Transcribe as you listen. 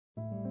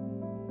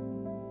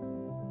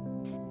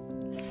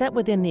Set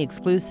within the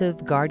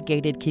exclusive,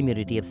 guard-gated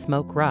community of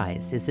Smoke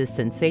Rise is this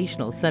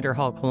sensational center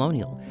hall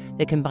colonial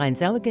that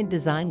combines elegant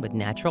design with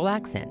natural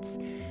accents.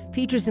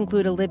 Features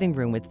include a living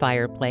room with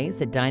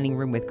fireplace, a dining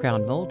room with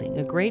crown molding,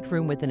 a great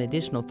room with an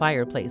additional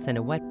fireplace and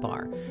a wet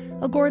bar,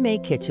 a gourmet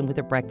kitchen with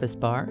a breakfast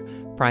bar,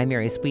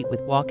 primary suite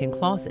with walk-in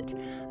closet,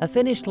 a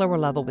finished lower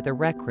level with a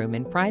rec room,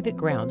 and private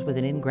grounds with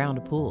an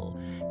in-ground pool.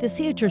 To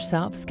see it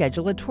yourself,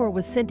 schedule a tour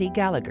with Cindy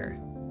Gallagher.